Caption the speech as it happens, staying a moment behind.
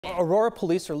Aurora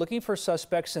Police are looking for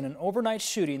suspects in an overnight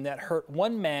shooting that hurt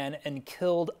one man and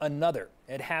killed another.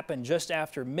 It happened just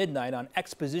after midnight on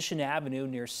Exposition Avenue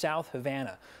near South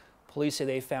Havana. Police say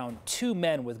they found two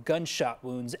men with gunshot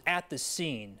wounds at the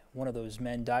scene. One of those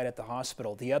men died at the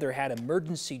hospital. The other had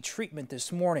emergency treatment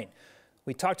this morning.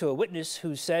 We talked to a witness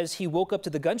who says he woke up to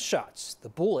the gunshots. The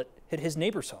bullet hit his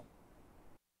neighbor's home.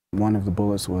 One of the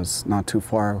bullets was not too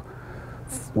far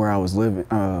where I was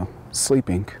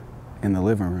sleeping in the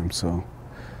living room, so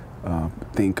I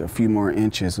think a few more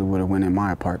inches it would have went in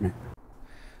my apartment.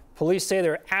 Police say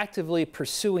they're actively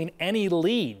pursuing any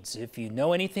leads. If you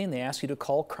know anything, they ask you to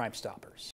call Crime Stoppers.